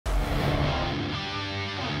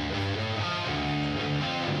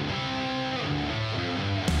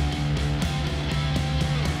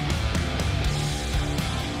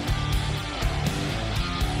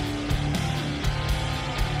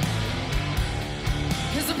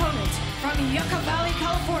opponent from Yucca Valley,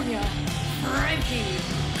 California, Frankie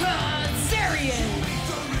Kazarian.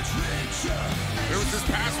 It was this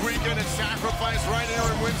past weekend at Sacrifice right here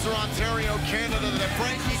in Windsor, Ontario, Canada, that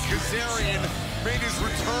Frankie Kazarian made his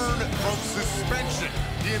return from suspension.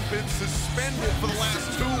 He had been suspended for the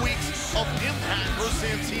last 2 weeks of impact for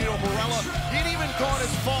Santino Marella. He'd even gone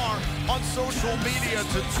as far on social media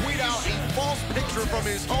to tweet out a false picture from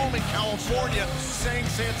his home in California saying,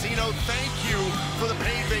 "Santino, thank you for the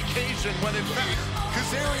paid vacation," when in fact,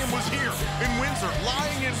 Kazarian was here in Windsor,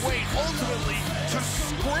 lying in wait, ultimately to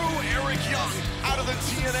screw Eric Young out of the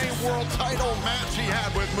TNA World title match he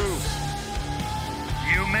had with Moose.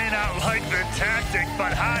 You may not like the tactic,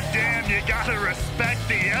 but hot damn, you gotta respect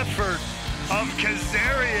the effort of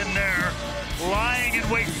Kazarian there. Lying in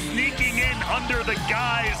wait, sneaking in under the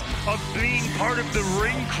guise of being part of the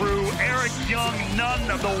ring crew. Eric Young,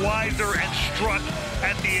 none of the wiser, and struck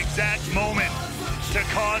at the exact moment to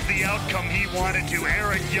cause the outcome he wanted to.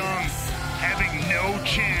 Eric Young having no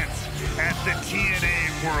chance at the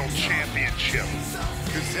TNA World Championship.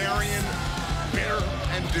 Kazarian, bitter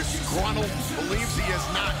and disgruntled, believes he has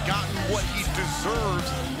not gotten what he deserves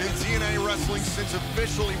in TNA wrestling since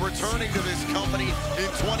officially returning to this company in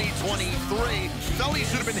 2023. Felt he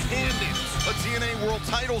should have been handed a TNA World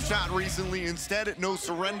title shot recently. Instead, at No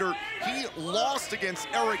Surrender, he lost against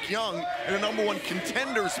Eric Young in a #1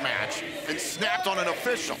 contenders match and snapped on an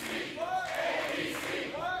official.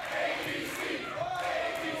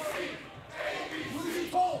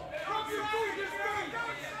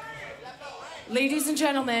 Ladies and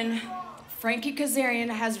gentlemen, Frankie Kazarian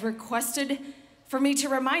has requested for me to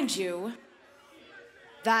remind you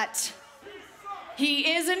that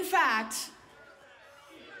he is, in fact,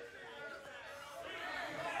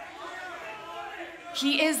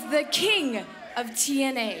 he is the king of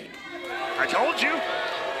TNA. I told you.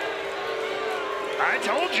 I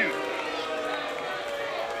told you.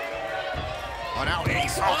 Oh, now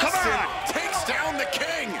Ace Austin takes down the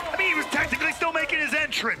king. I mean, he was technically still making his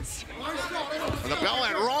entrance. And the bell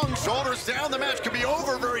at wrong, shoulders down. The match could be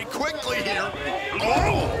over very quickly here.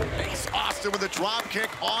 Oh! Ace Austin with a drop kick.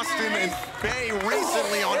 Austin and Bay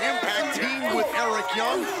recently on impact teamed with Eric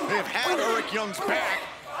Young. They've had Eric Young's back,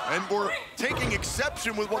 and we're taking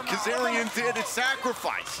exception with what Kazarian did at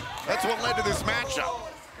Sacrifice. That's what led to this matchup.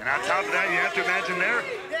 And on top of that, you have to imagine they're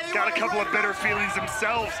got a couple of bitter feelings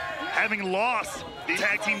themselves, having lost the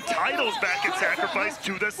tag team titles back at Sacrifice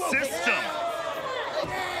to the System.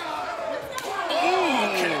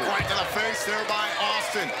 Oh, kick right to the face there by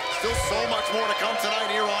Austin. Still so much more to come tonight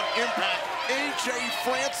here on Impact. AJ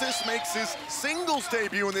Francis makes his singles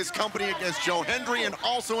debut in this company against Joe Hendry, and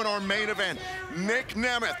also in our main event, Nick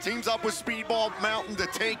Nemeth teams up with Speedball Mountain to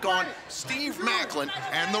take on Steve Macklin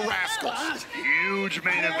and the Rascals. Huge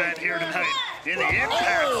main event here tonight in the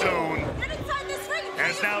Impact Zone,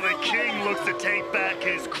 as now the King looks to take back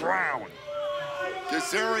his crown.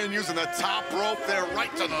 Kazarian using the top rope there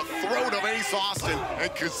right to the throat of Ace Austin, and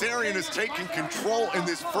Kazarian is taking control in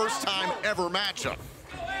this first time ever matchup.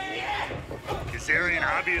 Kazarian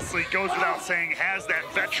obviously goes without saying has that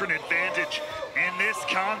veteran advantage in this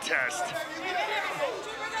contest.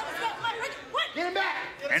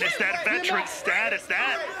 And it's that veteran status,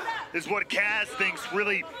 that is what Kaz thinks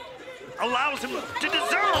really allows him to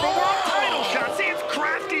deserve a world title shot. See, it's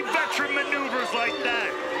crafty veteran maneuvers like that.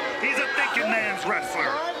 He's a thinking man's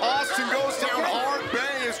wrestler. Austin goes down hard.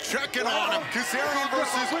 Bay is checking on him. Kazarian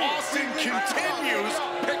versus Austin continues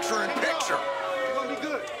picture in picture.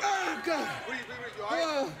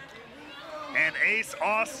 And Ace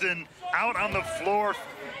Austin out on the floor,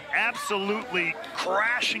 absolutely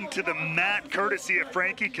crashing to the mat, courtesy of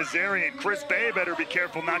Frankie Kazarian. Chris Bay better be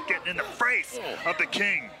careful not getting in the face of the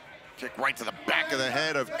King. Kick right to the back of the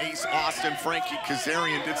head of Ace Austin. Frankie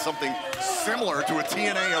Kazarian did something similar to a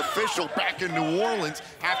TNA official back in New Orleans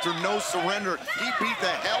after No Surrender. He beat the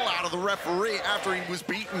hell out of the referee after he was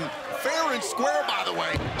beaten fair and square, by the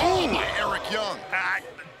way, by Eric Young.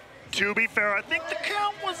 To be fair, I think the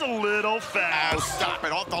count was a little fast. Oh, stop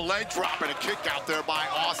it. Off the leg drop and a kick out there by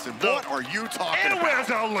Austin. What are you talking about? It was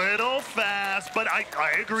a little fast, but I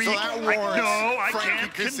agree. So that warrants I Frankie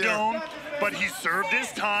can't condone, but he served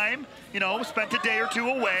his time, you know, spent a day or two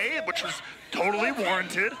away, which was totally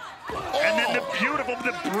warranted. And then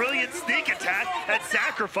the brilliant sneak attack at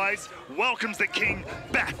Sacrifice welcomes the King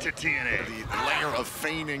back to TNA. The layer of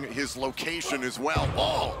feigning his location as well.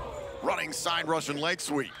 Oh, running side Russian leg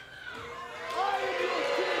sweep.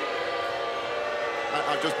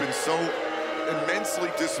 I've just been so immensely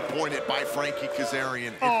disappointed by Frankie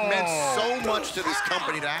Kazarian. It meant so much to this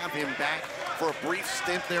company to have him back. for a brief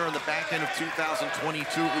stint there in the back end of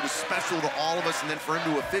 2022. It was special to all of us, and then for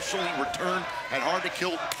him to officially return at Hard to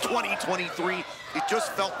Kill 2023, it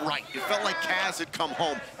just felt right. It felt like Kaz had come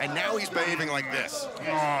home, and now he's behaving like this.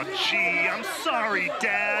 Oh, gee, I'm sorry,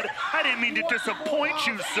 Dad. I didn't mean to disappoint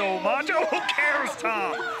you so much. Oh, who cares,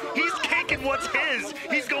 Tom? He's taking what's his.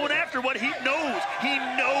 He's going after what he knows. He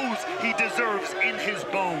knows he deserves in his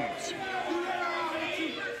bones.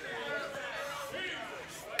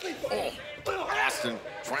 Oh, Austin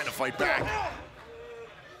trying to fight back.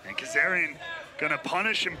 And Kazarian gonna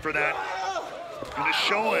punish him for that. Gonna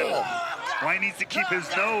show him why he needs to keep his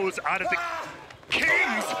nose out of the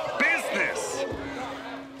King's business.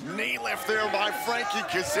 Knee lift there by Frankie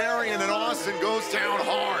Kazarian, and Austin goes down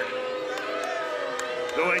hard.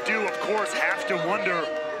 Though I do, of course, have to wonder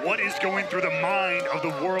what is going through the mind of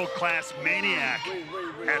the world-class maniac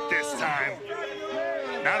at this time.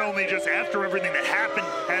 Not only just after everything that happened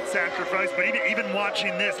at Sacrifice, but even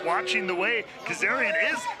watching this, watching the way Kazarian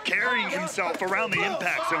is carrying himself around the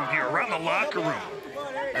impact zone here, around the locker room.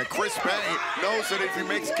 And Chris Bay knows that if he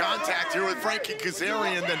makes contact here with Frankie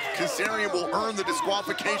Kazarian, then Kazarian will earn the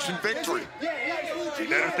disqualification victory. He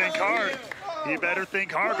better think hard. He better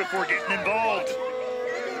think hard before getting involved.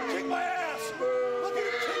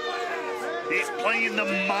 He's playing the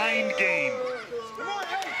mind game.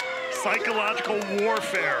 Psychological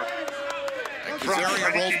warfare. And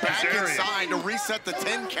Kazarian rolls back inside to reset the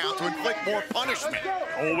 10 count to inflict more punishment.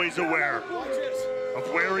 Always aware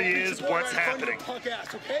of where he is, what's happening. Oh yeah,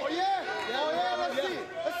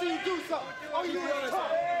 let's see you do something. Oh, you on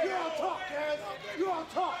top, Kaz. You on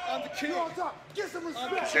top. I'm the king. You on top. Get some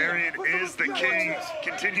respect. Kazarian is the king,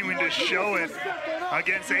 continuing to show it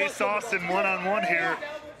against Ace Austin one-on-one here.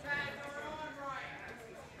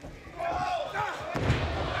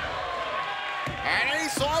 And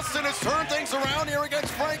Ace Austin has turned things around here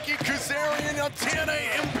against Frankie Kazarian on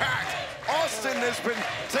TNA Impact. Austin has been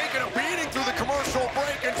taking a beating through the commercial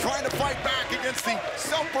break and trying to fight back against the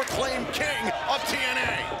self-proclaimed king of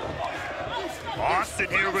TNA. Austin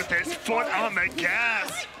here with his foot on the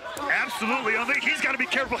gas. Absolutely, I think he's got to be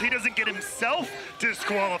careful he doesn't get himself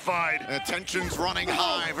disqualified. The tension's running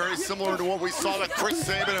high, very similar to what we saw with Chris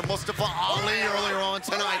Sabin and Mustafa Ali earlier on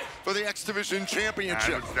tonight for the X Division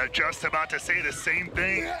Championship. I was just about to say the same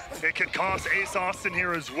thing. It could cost Ace Austin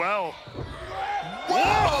here as well.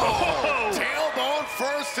 Whoa! Tailbone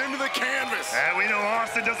first into the canvas. And we know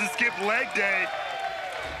Austin doesn't skip leg day,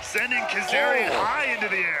 sending Kazarian high into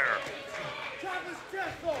the air.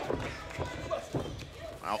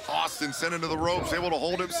 Now Austin sent into the ropes, able to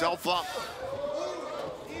hold himself up.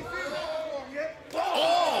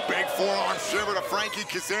 Oh, big forearm shiver to Frankie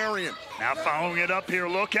Kazarian. Now following it up here,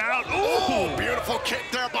 look out. Ooh. Oh, beautiful kick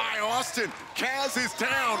there by Austin. Kaz is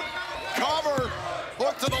down. Cover,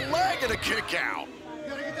 hook to the leg and a kick out. You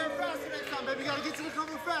gotta get that faster next time, baby. You gotta get to the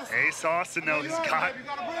cover fast. Ace Austin, though, he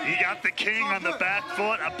got the king on the back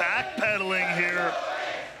foot, a backpedaling here.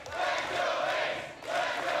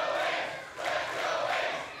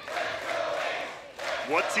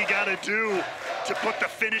 What's he got to do to put the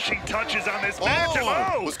finishing touches on this match?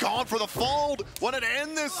 Oh, was calling for the fold. Wanted to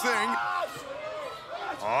end this thing.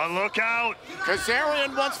 Oh, look out.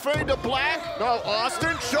 Kazarian wants fade to black. No,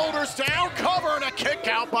 Austin, shoulders down, cover, and a kick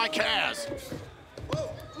out by Kaz. A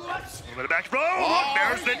little bit of back. Oh, look,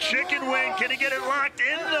 there's the chicken wing. Can he get it locked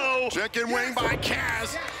in, though? Chicken wing by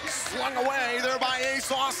Kaz. Slung away there by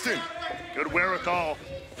Ace Austin. Good wherewithal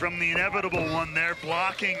from the inevitable one there,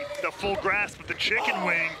 blocking the full grasp of the chicken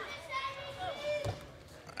wing.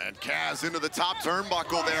 And Kaz into the top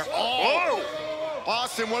turnbuckle there. Oh! Whoa.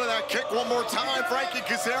 Austin wanted that kick one more time. Frankie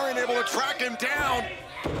Kazarian able to track him down.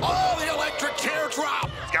 Oh, the electric chair drop.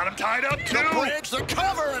 He's got him tied up, too. The bridge, the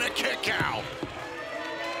cover, and a kick out.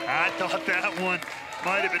 I thought that one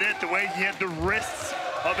might have been it, the way he had the wrists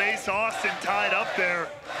of Ace Austin tied up there.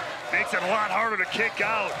 Makes it a lot harder to kick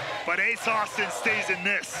out, but Ace Austin stays in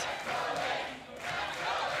this.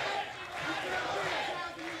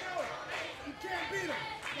 You can't beat him,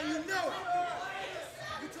 and you know it.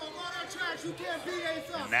 You talk all that trash, you can't beat Ace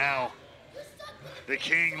Austin. And now, the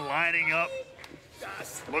king lining up,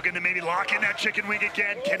 looking to maybe lock in that chicken wing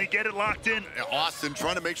again. Can he get it locked in? Austin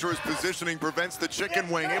trying to make sure his positioning prevents the chicken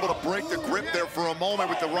wing, able to break the grip there for a moment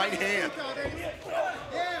with the right hand.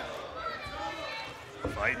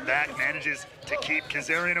 Fighting back, manages to keep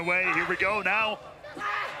Kazarian away. Here we go now.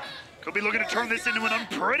 Could be looking to turn this into an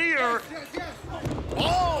unprettier.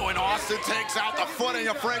 Oh, and Austin takes out the footing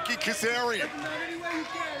of Frankie Kazarian.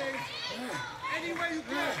 Any way you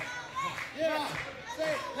can. Yeah.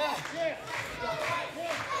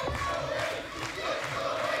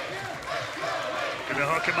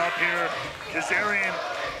 hook him up here. Kazarian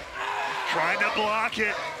trying to block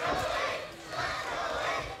it.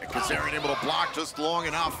 And Kazarian able to block just long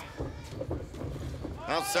enough.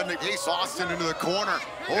 Now sending Ace Austin into the corner.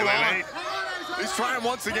 Hold on. He's trying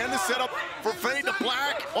once again to set up for fade to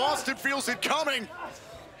black. Austin feels it coming.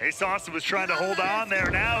 Ace Austin was trying to hold on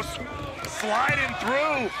there. Now sliding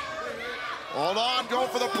through. Hold on, go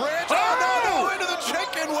for the bridge. Oh, no, into the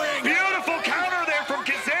chicken wing. Beautiful counter there from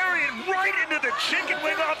Kazarian, right into the chicken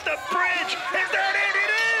wing off the bridge. Is that it?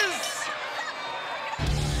 It is!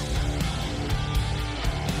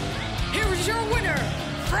 Here's your winner,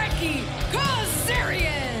 Frankie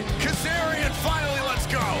Kazarian. Kazarian finally lets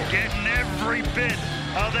go. Getting every bit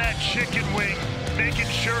of that chicken wing,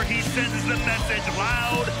 making sure he sends the message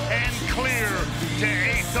loud and clear to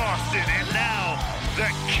Ace Austin. And now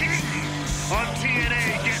the king on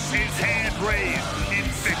TNA gets his hand raised in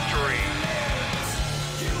victory.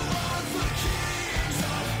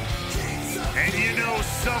 And you know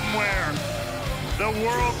somewhere the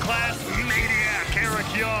world-class maniac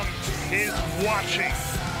Eric Young is watching.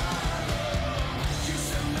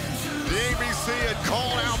 The ABC had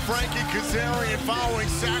called out Frankie Kazarian following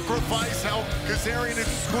Sacrifice, how Kazarian had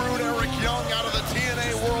screwed Eric Young out of the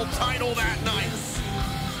TNA World title that night.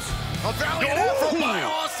 A valiant effort by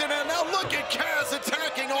Austin, and now look at Kaz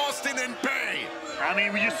attacking Austin and Bay. I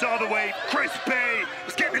mean, you saw the way Chris Bay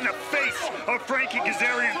was getting in the face of Frankie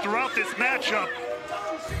Kazarian throughout this matchup.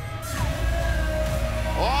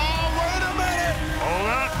 Oh, wait a minute. Hold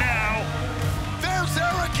up now. There's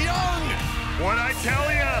Eric Young. What'd I tell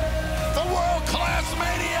you? The world-class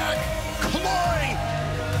maniac, clawing,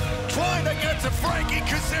 trying to get to Frankie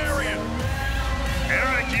Kazarian.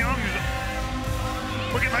 Eric Young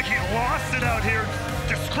looking like he lost it out here.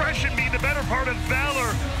 Discretion being the better part of valor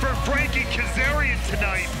for Frankie Kazarian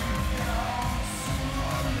tonight.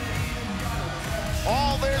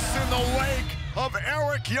 All this in the wake of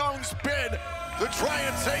Eric Young's bid to try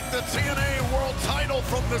and take the TNA World title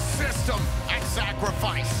from the system at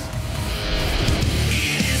Sacrifice.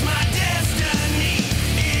 It is my death.